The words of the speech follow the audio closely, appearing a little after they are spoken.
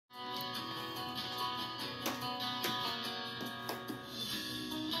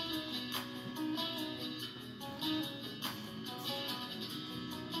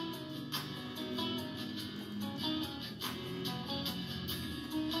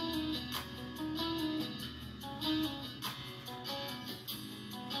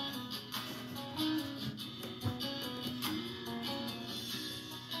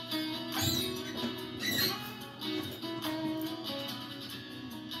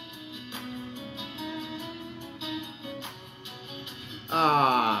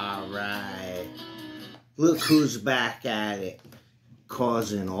Look who's back at it,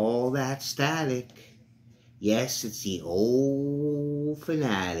 causing all that static. Yes, it's the old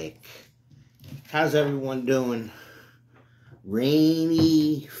Fanatic. How's everyone doing?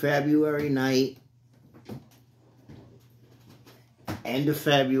 Rainy February night. End of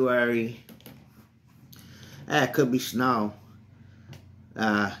February. It could be snow.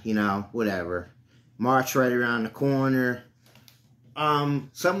 You know, whatever. March right around the corner.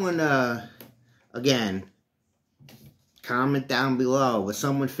 Someone, again, comment down below. But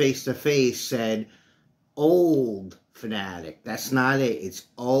someone face-to-face said, old Fanatic. That's not it. It's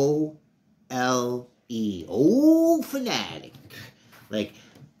O-L-E. Old Fanatic. Like,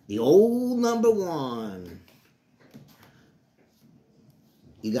 the old #1.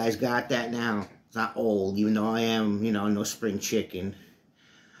 You guys got that now. It's not old, even though I am, you know, no spring chicken.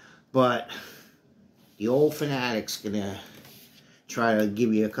 But the old Fanatic's gonna try to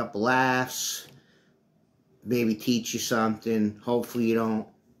give you a couple laughs, maybe teach you something. Hopefully you don't.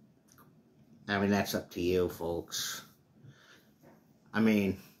 I mean, that's up to you, folks. I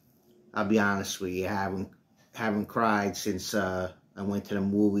mean, I'll be honest with you, I haven't cried since I went to the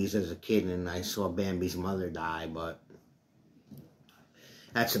movies as a kid and I saw Bambi's mother die, but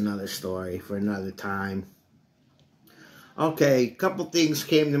that's another story for another time. Okay, a couple things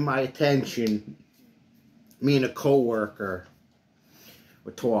came to my attention. Me and a coworker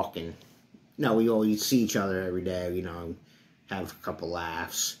were talking. You know, we always see each other every day, you know, have a couple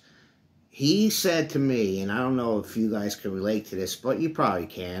laughs. He said to me, and I don't know if you guys can relate to this, but you probably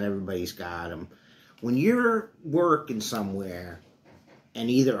can. Everybody's got them. When you're working somewhere, and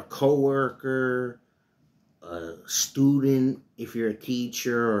either a coworker, a student, if you're a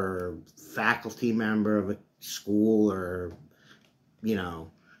teacher or faculty member of a school or, you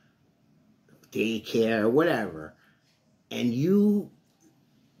know, daycare or whatever, and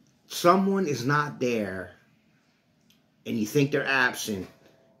someone is not there and you think they're absent,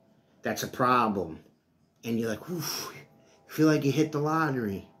 that's a problem. And you're like, oof, you feel like you hit the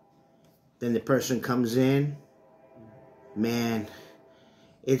lottery. Then the person comes in, man,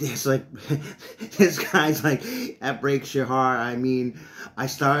 it's like, this guy's like, that breaks your heart. I mean, I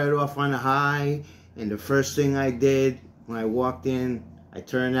started off on a high, and the first thing I did when I walked in, I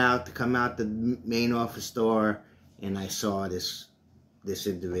turned out to come out the main office door, and I saw this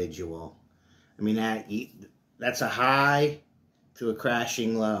individual. I mean, that's a high to a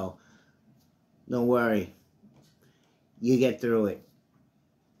crashing low. Don't worry. You get through it.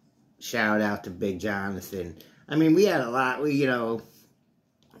 Shout out to Big Jonathan. I mean, we had a lot, we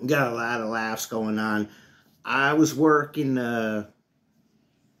got a lot of laughs going on. I was working the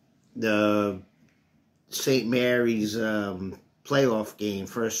St. Mary's playoff game,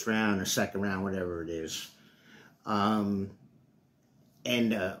 first round or second round, whatever it is. And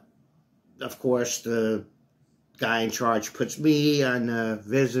of course, the guy in charge puts me on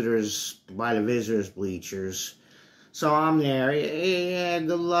by the visitors bleachers. So I'm there. Yeah,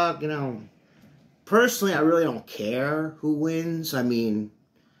 good luck, you know. Personally, I really don't care who wins. I mean,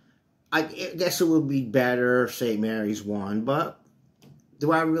 I guess it would be better if St. Mary's won, but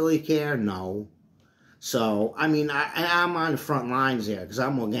do I really care? No. So, I mean, I'm on the front lines there because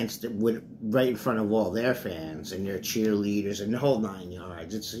I'm against it right in front of all their fans and their cheerleaders and the whole 9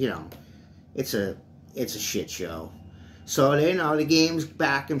 yards. It's, you know, it's a shit show. So, you know, the game's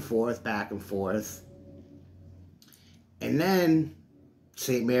back and forth. And then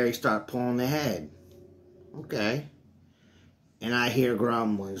St. Mary's start pulling ahead. Okay. And I hear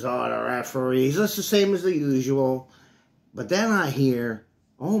grumblings. Oh, the referees. That's the same as the usual. But then I hear,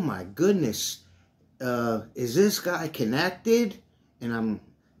 oh my goodness, is this guy connected? And I'm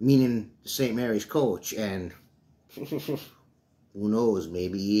meaning St. Mary's coach. And who knows?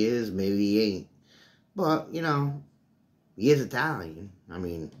 Maybe he is, maybe he ain't. But, you know, he is Italian. I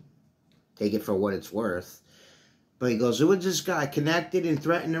mean, take it for what it's worth. But he goes, was this guy connected and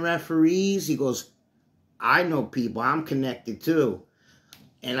threatened the referees? He goes, I know people. I'm connected too.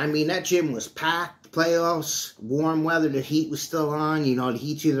 And I mean, that gym was packed, playoffs, warm weather, the heat was still on. You know, the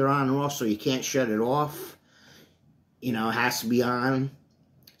heat's either on or off, so you can't shut it off. You know, it has to be on.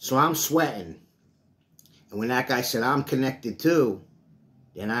 So I'm sweating. And when that guy said, I'm connected too,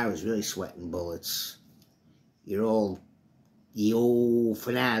 then I was really sweating bullets. The old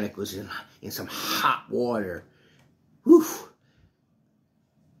Fanatic was in some hot water. Whew.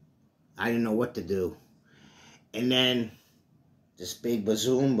 I didn't know what to do. And then this big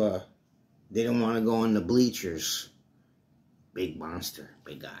Bazumba didn't want to go in the bleachers. Big monster,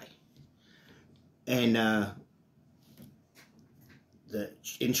 big guy. And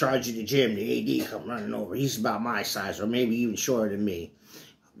in charge of the gym, the AD come running over. He's about my size, or maybe even shorter than me.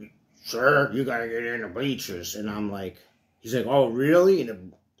 sir, you gotta get in the bleachers. And I'm like, he's like, oh, really? And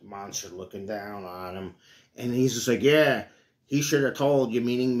the monster looking down on him. And he's just like, yeah, he should have told you,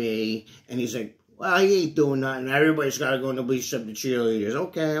 meaning me. And he's like, well, he ain't doing nothing. Everybody's got to go in the bleachers except the cheerleaders.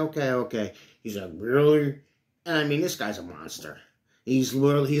 Okay. He's like, really? And I mean, this guy's a monster. He's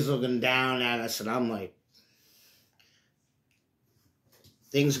looking down at us, and I'm like,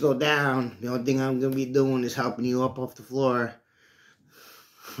 things go down. The only thing I'm going to be doing is helping you up off the floor.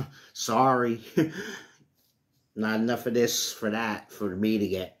 Sorry. Not enough of this for me to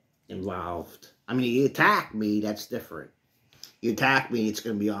get involved. I mean, you attack me, that's different. You attack me, it's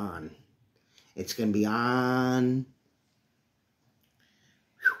going to be on. It's going to be on.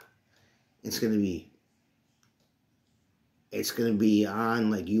 It's going to be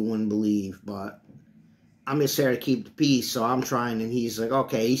on like you wouldn't believe, but I'm just there to keep the peace, so I'm trying, and he's like,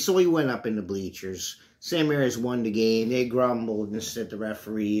 okay, so he went up in the bleachers. St. Mary's won the game. They grumbled and said the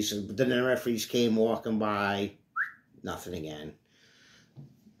referees, but then the referees came walking by. Nothing again.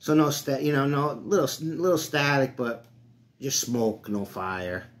 So no little static, but just smoke, no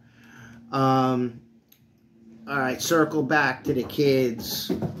fire. All right, circle back to the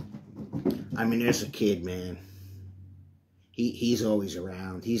kids. I mean, there's a kid, man. He's always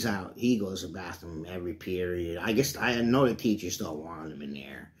around. He's out. He goes to the bathroom every period. I know the teachers don't want him in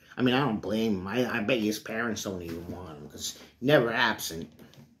there. I mean, I don't blame him. I bet his parents don't even want him because never absent.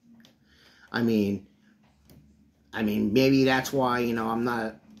 I mean, maybe that's why, I'm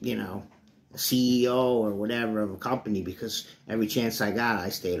not, a CEO or whatever of a company, because every chance I got, I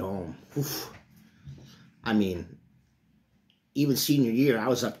stayed home. Oof. I mean, even senior year, I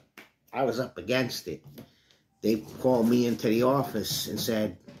was up against it. They called me into the office and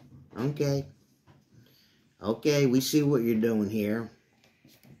said, okay, we see what you're doing here.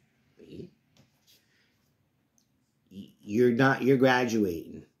 You're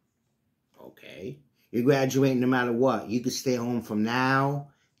graduating. Okay. You're graduating no matter what. You could stay home from now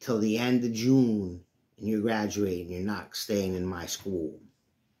till the end of June, and you're graduating. You're not staying in my school.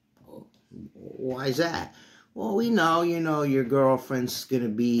 Why is that? Well, we know, your girlfriend's going to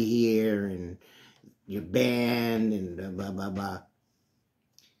be here, and your band, and blah, blah, blah.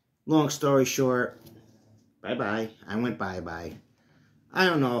 Long story short, bye-bye. I went bye-bye. I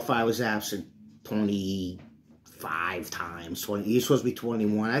don't know if I was absent 25 times. You're supposed to be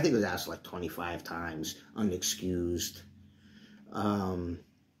 21. I think it was absent like 25 times, unexcused.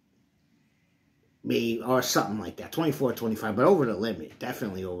 Maybe, or something like that. 24, 25, but over the limit.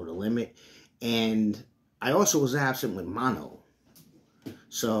 Definitely over the limit. And I also was absent with mono.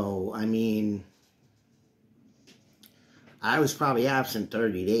 So, I mean, I was probably absent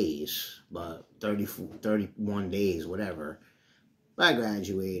 30 days, but 31 days, whatever. But I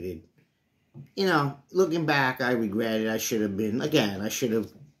graduated. Looking back, I regret it. I should have been,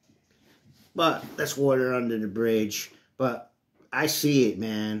 but that's water under the bridge. But I see it,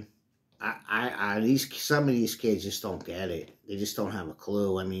 man. Some of these kids just don't get it. They just don't have a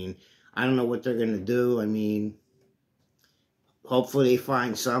clue. I mean, I don't know what they're going to do. I mean, hopefully they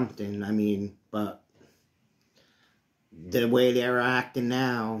find something. I mean, but the way they're acting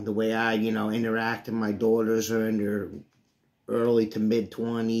now, the way I, interact with my daughters are in their early to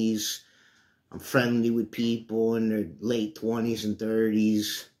mid-20s. I'm friendly with people in their late 20s and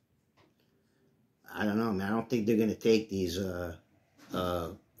 30s. I don't know, man. I don't think they're going to take these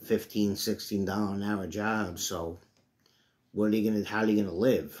 $15, $16 an hour jobs. So how are they going to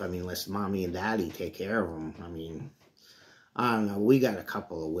live? I mean, unless mommy and daddy take care of them. I mean, I don't know. We got a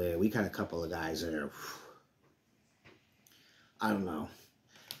couple of guys that are, I don't know.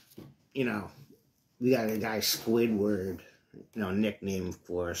 We got a guy, Squidward, nickname, of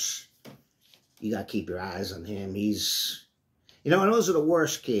course. You got to keep your eyes on him. He's, and those are the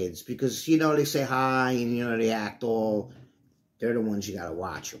worst kids because, they say hi and, they act all, they're the ones you got to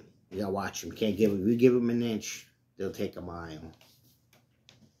watch them. You got to watch them. You give them an inch, they'll take a mile.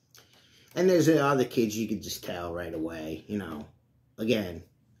 And there's the other kids you could just tell right away, Again,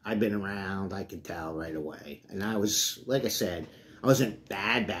 I've been around, I could tell right away. And I was, like I said, I wasn't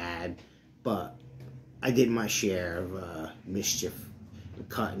bad, but I did my share of mischief,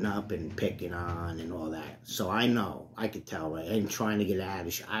 cutting up and picking on and all that. So I know, I could tell, right? And trying to get out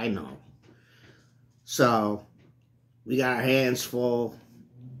of shit, I know. So we got our hands full.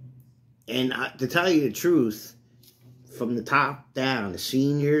 And to tell you the truth, from the top down, the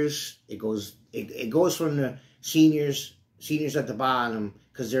seniors, it goes from the seniors at the bottom,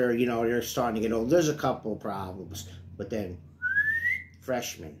 because they're starting to get old. There's a couple problems, but then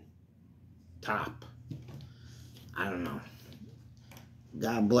freshmen, top. I don't know.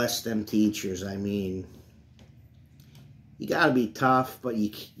 God bless them teachers. I mean, you got to be tough, but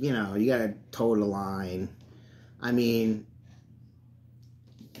you know, you got to toe the line. I mean,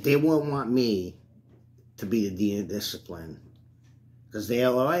 they wouldn't want me to be the dean of discipline. Because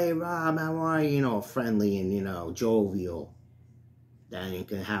they'll, oh, hey, Rob, how are you? You know, friendly and, you know, jovial. That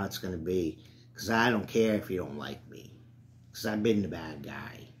ain't how it's going to be. Because I don't care if you don't like me. Because I've been the bad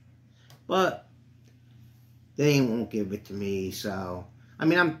guy. But they won't give it to me, so... I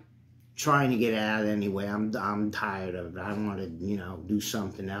mean, I'm trying to get out anyway. I'm tired of it. I want to, you know, do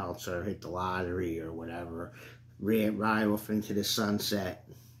something else or hit the lottery or whatever. Ride off into the sunset.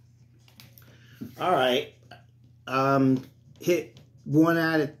 All right. Hit one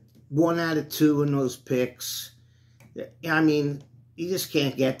out of two in those picks. I mean, you just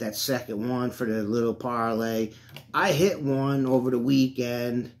can't get that second one for the little parlay. I hit one over the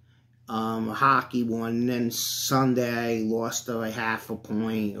weekend, a hockey one, and then Sunday I lost a half a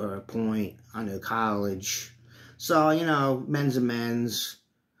point or a point on the college. So, you know, men's and men's.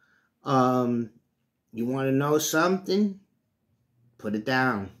 You want to know something? Put it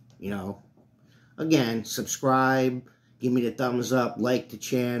down, you know. Again, subscribe, give me the thumbs up, like the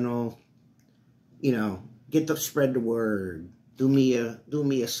channel, you know, spread the word. Do me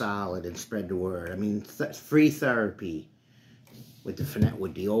a solid and spread the word. I mean, free therapy with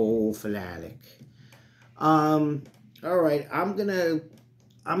the old Fanatic. All right, I'm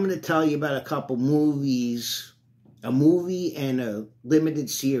gonna tell you about a couple movies, a movie and a limited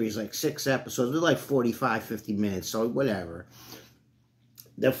series, like 6 episodes. They're like 45, 50 minutes, so whatever.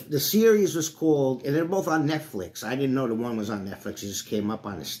 The series was called, and they're both on Netflix. I didn't know the one was on Netflix. It just came up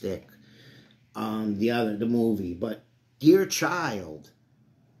on a stick. The movie, but Dear Child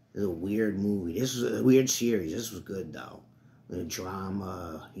is a weird movie. This is a weird series. This was good though. The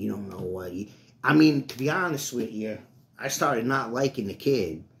drama, you don't know what. I mean, to be honest with you, I started not liking the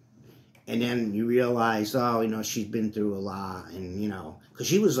kid, and then you realize, oh, you know, she's been through a lot, and you know, because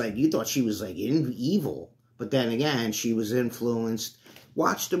she was like, you thought she was like evil, but then again, she was influenced.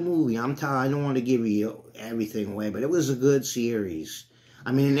 Watch the movie. I don't want to give you everything away, but it was a good series.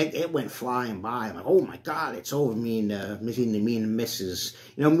 I mean, it went flying by. I'm like, oh my God, it's over. Me and the missus.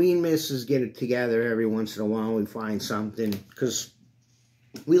 You know, me and missus get it together every once in a while. We find something, because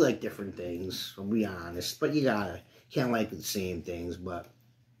we like different things, I'll be honest. But you can't like the same things. But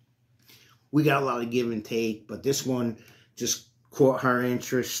we got a lot of give and take. But this one just caught her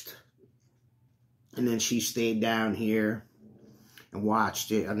interest. And then she stayed down here and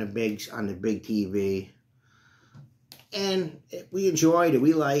watched it on the big TV. And we enjoyed it.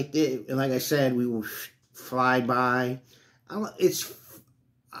 We liked it. And like I said, we will fly by.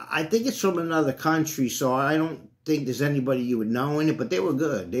 I think it's from another country, so I don't think there's anybody you would know in it, but they were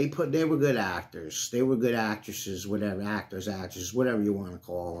good. They were good actors. They were good actresses, whatever, actresses, whatever you want to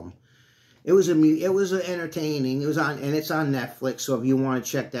call them. It was entertaining. It's on Netflix, so if you want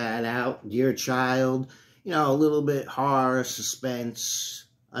to check that out, Dear Child, you know, a little bit horror, suspense.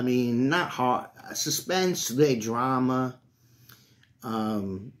 I mean, not horror, suspense, drama,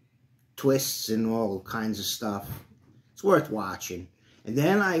 twists and all kinds of stuff. It's worth watching. And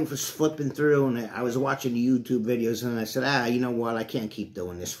then I was flipping through and I was watching the YouTube videos and I said, you know what? I can't keep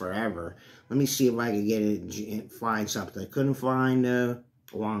doing this forever. Let me see if I can get it, find something. I couldn't find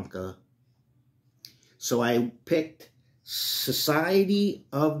Wonka. So I picked Society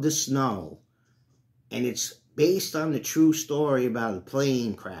of the Snow. And it's based on the true story about a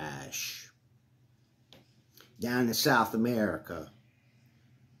plane crash down in South America.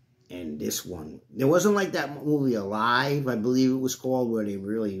 And this one, it wasn't like that movie Alive, I believe it was called, where they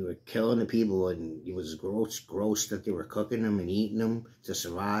really were killing the people and it was gross that they were cooking them and eating them to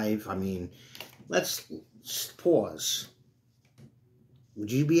survive. I mean, let's pause.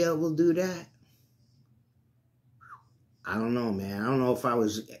 Would you be able to do that? I don't know, man. I don't know if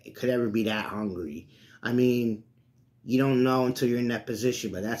could ever be that hungry. I mean, you don't know until you're in that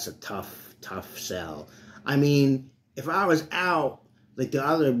position, but that's a tough sell. I mean, if I was out, like the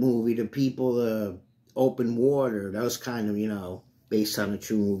other movie, the people, Open Water, that was kind of, you know, based on a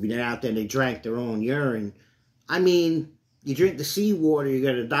true movie. They're out there, they drank their own urine. I mean, you drink the seawater, you're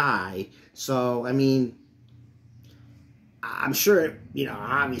going to die. So, I mean, I'm sure, you know,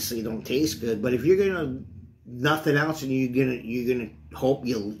 obviously it don't taste good, but if you're going to, nothing else, and you're gonna hope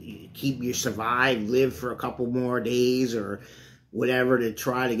you'll survive, live for a couple more days or whatever to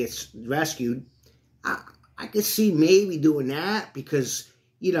try to get rescued, I could see maybe doing that, because,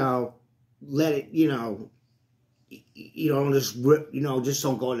 you know, let it, you know, just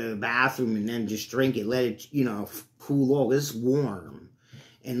don't go to the bathroom and then just drink it. Let it, you know, cool off. It's warm.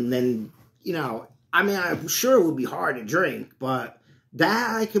 And then, you know, I mean, I'm sure it would be hard to drink, but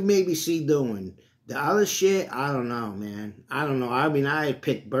that I could maybe see doing. The other shit, I don't know, man. I don't know. I mean, I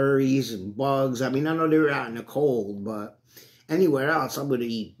pick berries and bugs. I mean, I know they were out in the cold, but anywhere else, I'm gonna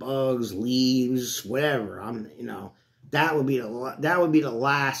eat bugs, leaves, whatever. That would be the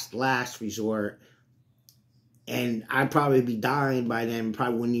last resort, and I'd probably be dying by then.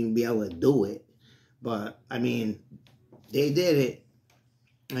 Probably wouldn't even be able to do it. But I mean, they did it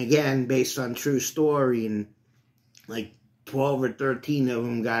again based on true story, and like 12 or 13 of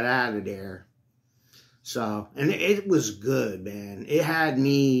them got out of there. So, and it was good, man. It had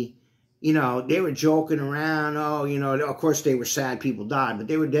me, they were joking around. Oh, of course they were sad people died, but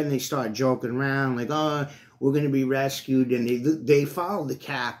then they started joking around like, oh, we're going to be rescued. And they followed the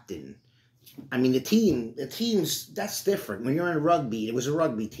captain. I mean, the teams, that's different. When you're in rugby, it was a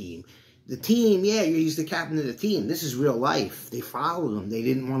rugby team. The team, yeah, he's the captain of the team. This is real life. They followed him. They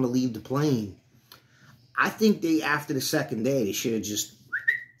didn't want to leave the plane. I think after the second day, they should have just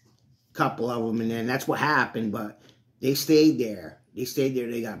couple of them, and then that's what happened, but they stayed there.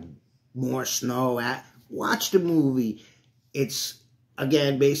 They got more snow. Watch the movie. It's,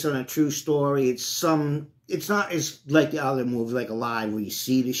 again, based on a true story. It's not as like the other movies, like Alive, where you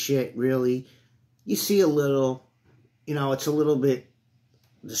see the shit, really. You see a little, it's a little bit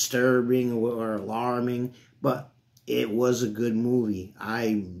disturbing or alarming, but it was a good movie.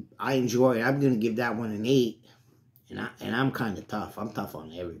 I enjoy it. I'm going to give that one an 8, and I'm kind of tough. I'm tough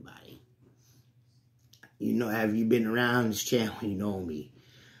on everybody. Have you been around this channel? You know me.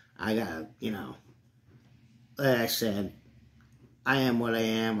 I got, like I said, I am what I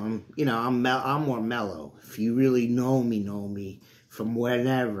am. I'm more mellow. If you really know me from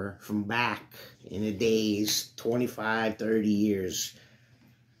whenever, from back in the days, 25, 30 years,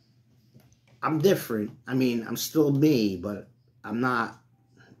 I'm different. I mean, I'm still me, but I'm not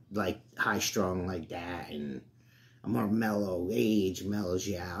like high-strung like that, and I'm more mellow. Age mellows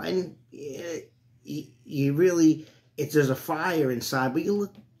you out, and you really, there's a fire inside, but you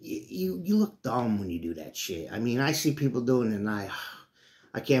look dumb when you do that shit. I mean, I see people doing it, and I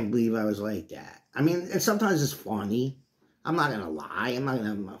can't believe I was like that. I mean, and sometimes it's funny. I'm not gonna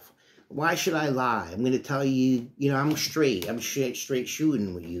lie. Why should I lie? I'm gonna tell you, I'm straight. I'm straight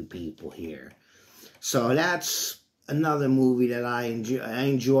shooting with you people here. So that's another movie that I enjoy. I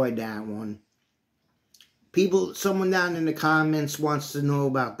enjoyed that one. Someone down in the comments wants to know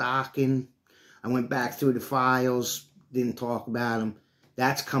about docking. I went back through the files, didn't talk about them.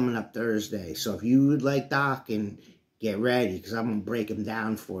 That's coming up Thursday. So if you would like docking, get ready, because I'm going to break them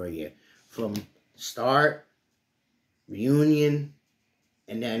down for you. From start, reunion,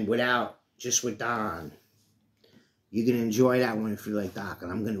 and then just with Don. You can enjoy that one if you like docking.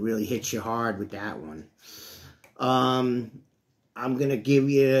 I'm going to really hit you hard with that one. I'm going to give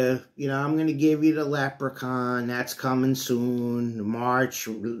you, the Leprechaun. That's coming soon. March,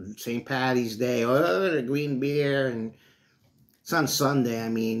 St. Patty's Day. Oh, the green beer. And it's on Sunday. I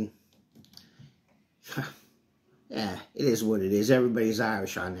mean, yeah, it is what it is. Everybody's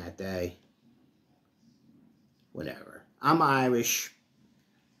Irish on that day. Whatever. I'm Irish.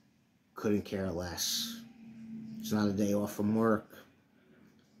 Couldn't care less. It's not a day off from work.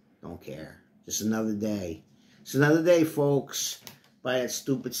 Don't care. Just another day. It's another day, folks. Buy that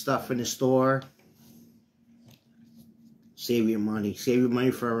stupid stuff in the store. Save your money. Save your money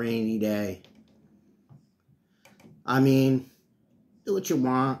for a rainy day. I mean, do what you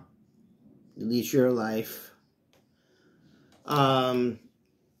want. At least your life. But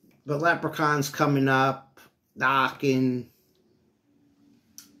Leprechaun's coming up. Docking.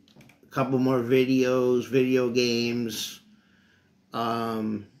 A couple more videos. Video games.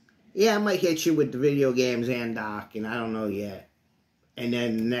 Yeah, I might hit you with the video games and docking. I don't know yet. And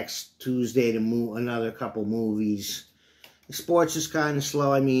then next Tuesday, another couple movies. The sports is kind of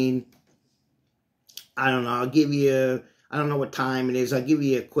slow. I mean, I don't know. I don't know what time it is. I'll give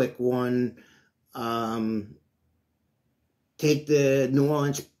you a quick one. Take the New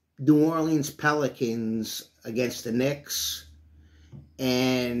Orleans Pelicans against the Knicks.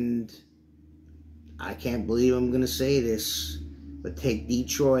 And I can't believe I'm going to say this, but take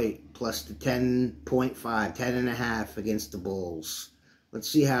Detroit plus the 10.5, 10.5 against the Bulls. Let's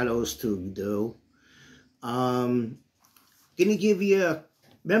see how those two do. Gonna give you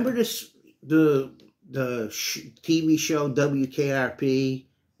remember this, the TV show WKRP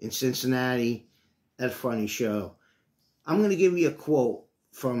in Cincinnati? That funny show. I'm going to give you a quote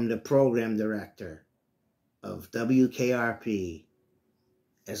from the program director of WKRP.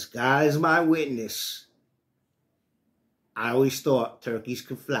 As God is my witness, I always thought turkeys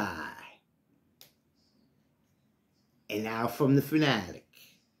could fly. And now from the Fanatic,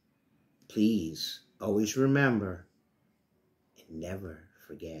 please always remember and never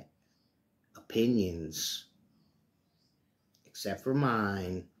forget. opinions, except for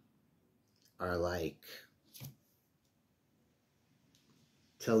mine, are like,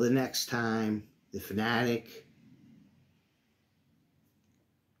 till the next time, the Fanatic,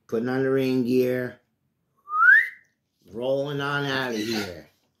 putting on the rain gear, rolling on out of here.